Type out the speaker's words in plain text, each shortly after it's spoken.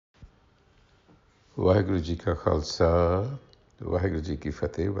Waheguru Ji Ka Khalsa, Waheguru Ji Ki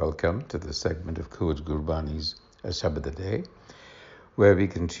Fateh. Welcome to the segment of Coach Gurbani's A Shabad a Day, where we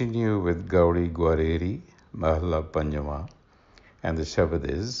continue with Gauri Gwareri, Mahla Panjama, and the Shabad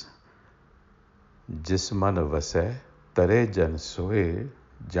is Jisman Vasai, Tare Jan Soe,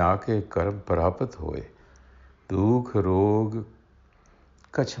 Jaake Karam Parapat Hoye, Dukh Rog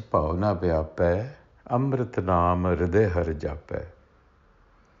Kach Pauna Vyapai, Amrit Naam Hriday Har Japai.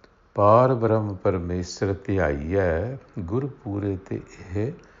 ਪਾਰ ਬ੍ਰਹਮ ਪਰਮੇਸ਼ਰ ਧਿਆਈਐ ਗੁਰ ਪੂਰੇ ਤੇ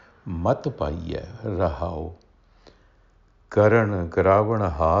ਇਹ ਮਤ ਪਾਈਐ ਰਹਾਓ ਕਰਨ ਕਰਾਵਣ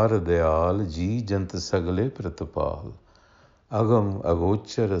ਹਾਰ ਦਿਆਲ ਜੀ ਜੰਤ ਸਗਲੇ ਪ੍ਰਤਪਾਲ ਅਗਮ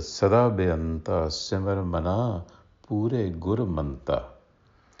ਅਗੋਚਰ ਸਦਾ ਬੇਅੰਤਾ ਸਿਮਰ ਮਨਾ ਪੂਰੇ ਗੁਰ ਮੰਤਾ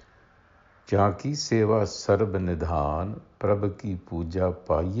ਜਾਂ ਕੀ ਸੇਵਾ ਸਰਬ ਨਿਧਾਨ ਪ੍ਰਭ ਕੀ ਪੂਜਾ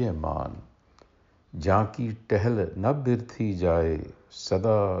ਪਾਈਐ ਮਾਨ ਜਾਂ ਕੀ ਟਹਿਲ ਨ ਬਿਰਥੀ ਜਾਏ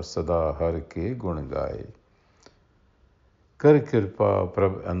सदा सदा हर के गुण गाए कर कृपा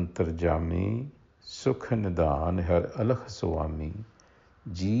प्रभ अंतरजामी सुख निदान हर अलख सुआमी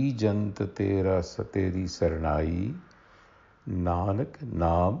जी जंत तेरा तेरी सरनाई नानक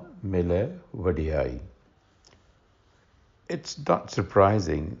नाम मिले वडियाई. It's not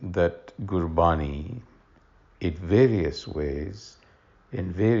surprising that Gurbani, in various ways,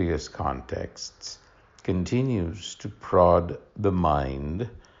 in various contexts, continues to prod the mind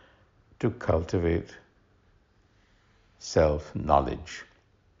to cultivate self-knowledge.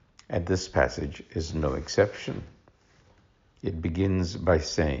 And this passage is no exception. It begins by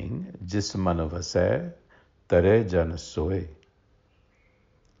saying, Jis man vasai, tare jan soe,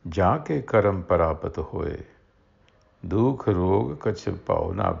 jaake karam parapat hoye, dukh rog kach pau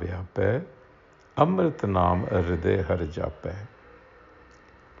na vyapai, amrit naam hriday har japai.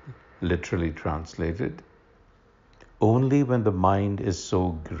 Literally translated, only when the mind is so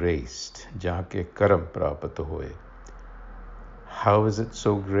graced, jaake karam prapat hoye. How is it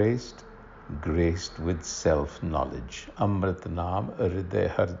so graced? Graced with self-knowledge. Amrit naam hriday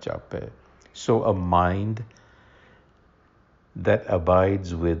har jape. So a mind that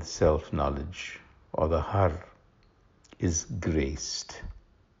abides with self-knowledge, or the har, is graced.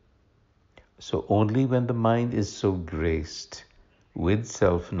 So only when the mind is so graced with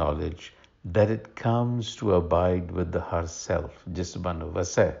self-knowledge that it comes to abide with the herself, Jisman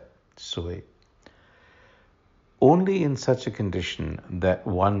Vasai, Soe. Only in such a condition that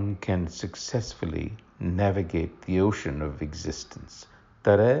one can successfully navigate the ocean of existence.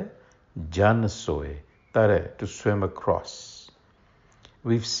 Tare Jan Soe, Tare, to swim across.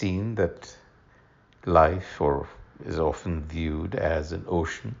 We've seen that life is often viewed as an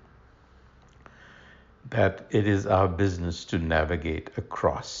ocean, that it is our business to navigate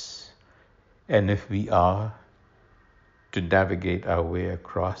across. And if we are to navigate our way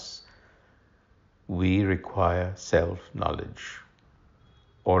across, we require self-knowledge,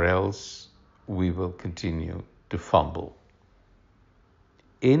 or else we will continue to fumble.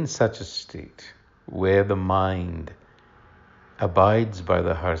 In such a state, where the mind abides by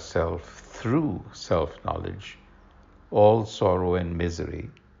the herself through self-knowledge, all sorrow and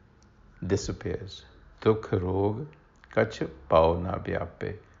misery disappears. Dukh rog kach pau na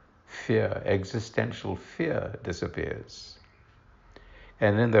vyape. Fear, existential fear, disappears.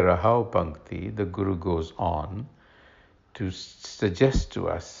 And in the Rahau Pankti, the Guru goes on to suggest to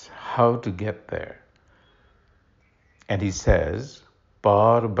us how to get there. And he says,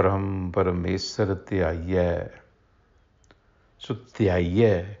 Par Brahm Paramesar Tyaya. So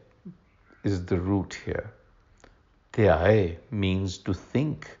Tyaya is the root here. Tyaya means to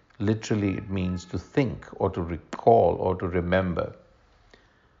think. Literally, it means to think or to recall or to remember.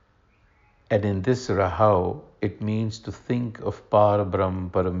 And in this Rahau, it means to think of Par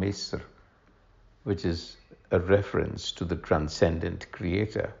Brahm Paramesar, which is a reference to the transcendent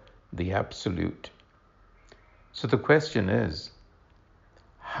creator, the absolute. So the question is,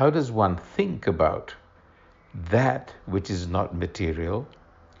 how does one think about that which is not material?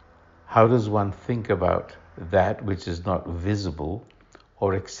 How does one think about that which is not visible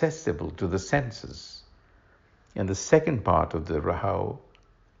or accessible to the senses? And the second part of the Rahau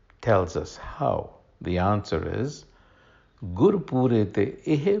tells us how. The answer is, Gur pure te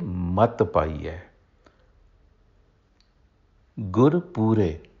eh mat paiye. Gur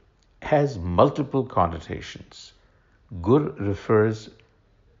pure has multiple connotations. Gur refers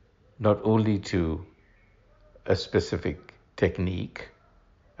not only to a specific technique,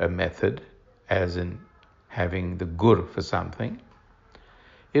 a method, as in having the gur for something.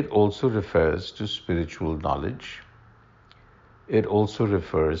 It also refers to spiritual knowledge. It also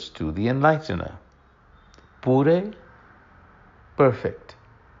refers to the enlightener. Pure, perfect,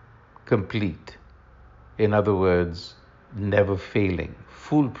 complete. In other words, never failing,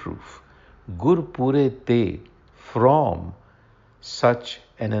 foolproof. Gur pure te, from such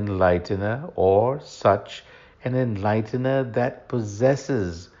an enlightener, or such an enlightener that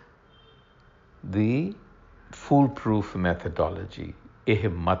possesses the foolproof methodology. Eh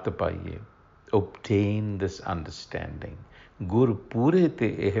mat paiye, obtain this understanding. Gur pure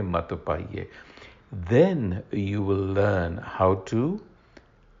te eh mat paiye. Then you will learn how to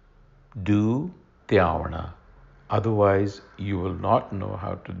do Tyavana. Otherwise, you will not know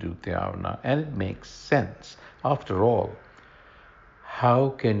how to do Tyavana. And it makes sense. After all, how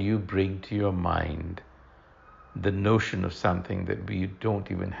can you bring to your mind the notion of something that we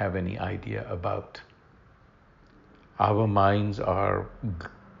don't even have any idea about? Our minds are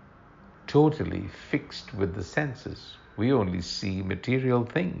totally fixed with the senses. We only see material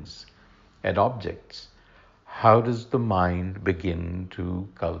things and objects. How does the mind begin to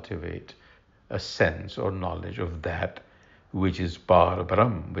cultivate a sense or knowledge of that which is Par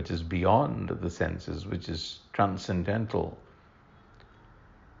Brahm, which is beyond the senses, which is transcendental?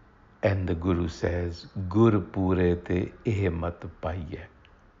 And the Guru says, Gur pure te eh mat paiye.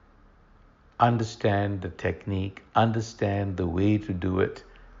 Understand the technique, understand the way to do it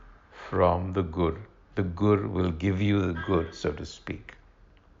from the Gur. The Gur will give you the Gur, so to speak.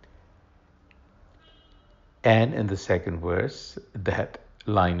 And in the second verse, that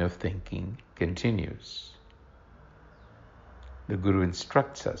line of thinking continues. The Guru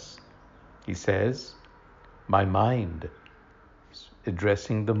instructs us. He says, my mind,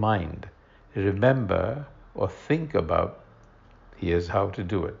 addressing the mind, remember or think about, here's how to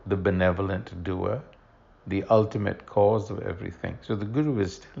do it, the benevolent doer, the ultimate cause of everything. So the Guru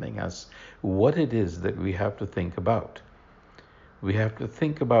is telling us what it is that we have to think about. We have to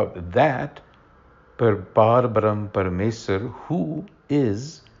think about that Par Brahm Parameswar, who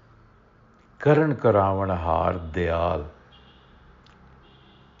is Karan Karavana Har Dayal.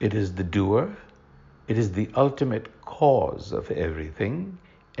 It is the doer, it is the ultimate cause of everything,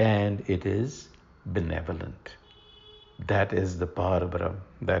 and it is benevolent. That is the Par Brahm,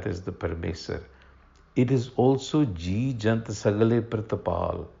 that is the Parameswar. It is also Ji Jant Sagale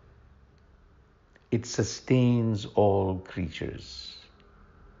Pratapal. It sustains all creatures.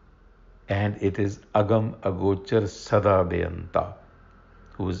 And it is Agam Agochar Sada Beyanta,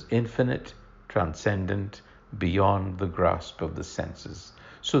 who is infinite, transcendent, beyond the grasp of the senses.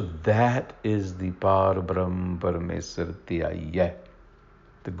 So that is the Par Brahm Parameswar Tyaya.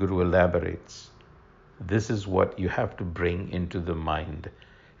 The Guru elaborates. This is what you have to bring into the mind.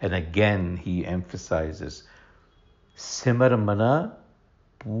 And again, he emphasizes, Simar Mana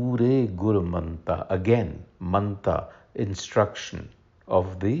Pure Guru Manta. Again, Manta, instruction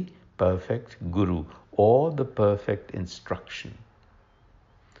of the perfect Guru, or the perfect instruction.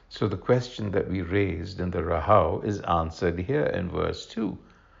 So the question that we raised in the Rahau is answered here in verse 2.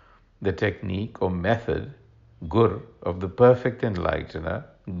 The technique or method, Gur, of the perfect enlightener,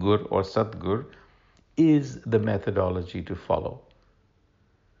 Gur or Satgur, is the methodology to follow.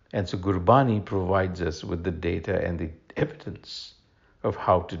 And so Gurbani provides us with the data and the evidence of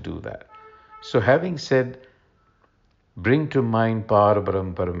how to do that. So having said, bring to mind Par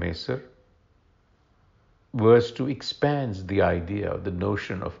Brahm Parameswar, verse 2 expands the idea, the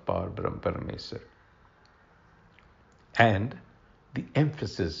notion of Par Brahm Parameswar, and the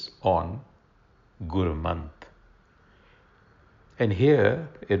emphasis on Guru Manth. And here,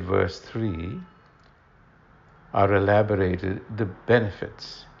 in verse 3, are elaborated the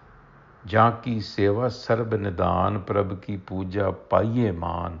benefits. Jaki seva sarb nidan prabh ki puja paiye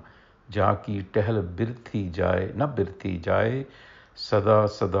maan, jaki tehal birthi jaye, na birthi jaye, sada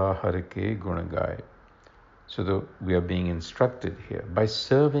sada har ke gun gaye. So we are being instructed here by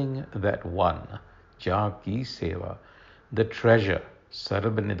serving that one, Jaki seva, the treasure,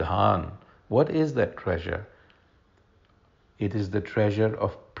 sarb nidhan. What is that treasure? It is the treasure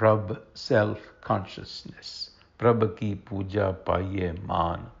of Prabh self-consciousness. Prabh ki puja paiye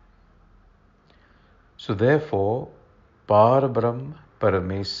maan. So therefore, Par Brahm,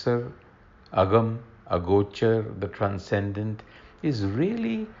 Parameswar, Agam, Agochar, the transcendent, is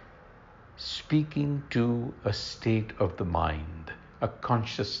really speaking to a state of the mind, a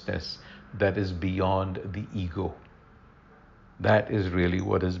consciousness that is beyond the ego. That is really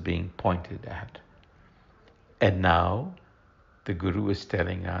what is being pointed at. And now, the Guru is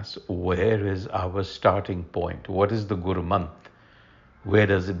telling us, where is our starting point? What is the Guru Manth? Where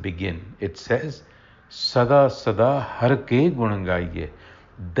does it begin? It says, Sada Sada Har Ke Gun Gaiye.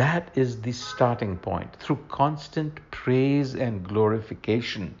 That is the starting point. Through constant praise and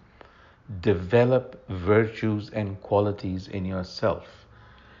glorification, develop virtues and qualities in yourself.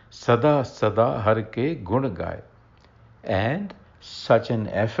 Sada Sada Har Ke Gun Gaye. And such an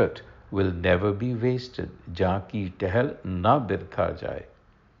effort will never be wasted. Jaan ki tehal na birtha jaye.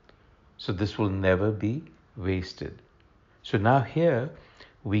 So this will never be wasted. So now here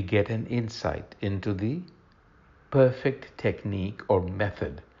we get an insight into the perfect technique or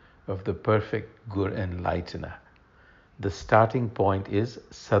method of the perfect Gur enlightener. The starting point is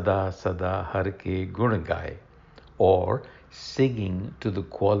Sada Sada Har Ke Gun Gaye, or singing to the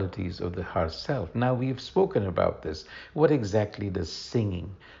qualities of the Har self. Now we've spoken about this. What exactly does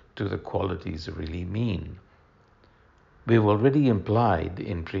singing to the qualities really mean? We've already implied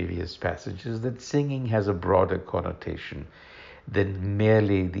in previous passages that singing has a broader connotation than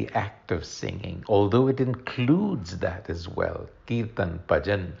merely the act of singing, although it includes that as well. Kirtan,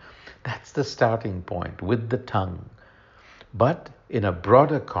 bhajan, that's the starting point with the tongue. But in a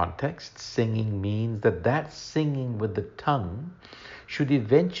broader context, singing means that singing with the tongue should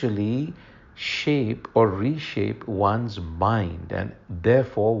eventually shape or reshape one's mind and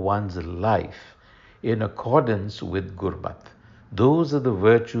therefore one's life in accordance with Gurmat. Those are the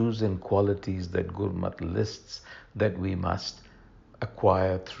virtues and qualities that Gurmat lists that we must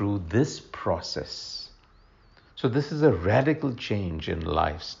acquire through this process. So this is a radical change in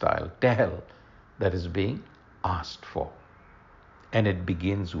lifestyle, tehel, that is being asked for. And it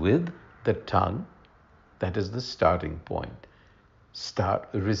begins with the tongue. That is the starting point. Start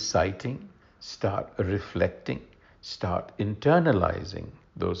reciting, start reflecting, start internalizing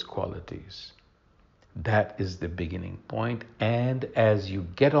those qualities. That is the beginning point. And as you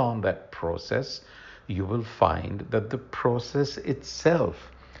get on that process, you will find that the process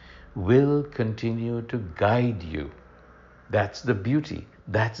itself will continue to guide you. That's the beauty.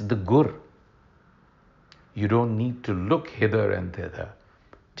 That's the gur. You don't need to look hither and thither.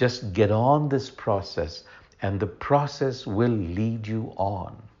 Just get on this process, and the process will lead you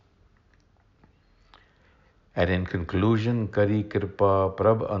on. And in conclusion, Kari Kripa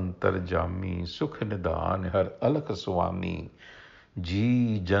Prab Antarjami Sukh Nidan Har Alakh Swami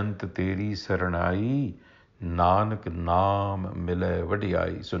Ji Jant Teri Saranai Nanak Naam Mile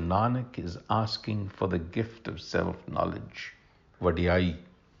Vadiyai. So Nanak is asking for the gift of self-knowledge, Vadiyai.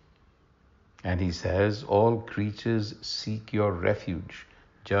 And he says, all creatures seek your refuge.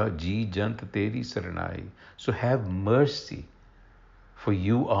 Ja ji jant teri saranai. So have mercy, for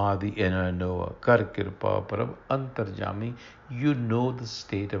you are the inner knower. Kar kirpa parab antarjami. You know the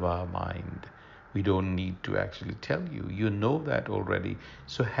state of our mind. We don't need to actually tell you. You know that already.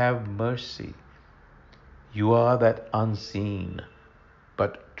 So have mercy. You are that unseen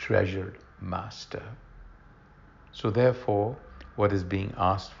but treasured master. So therefore, what is being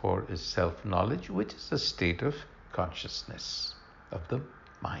asked for is self-knowledge, which is a state of consciousness of the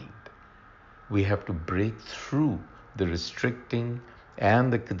mind. We have to break through the restricting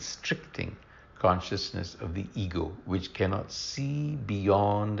and the constricting consciousness of the ego, which cannot see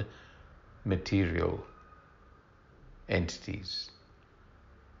beyond material entities.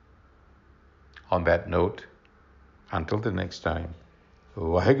 On that note, until the next time,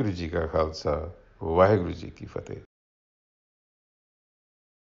 Vaheguru Ji Ka Khalsa, Vaheguru Ji Ki Fateh.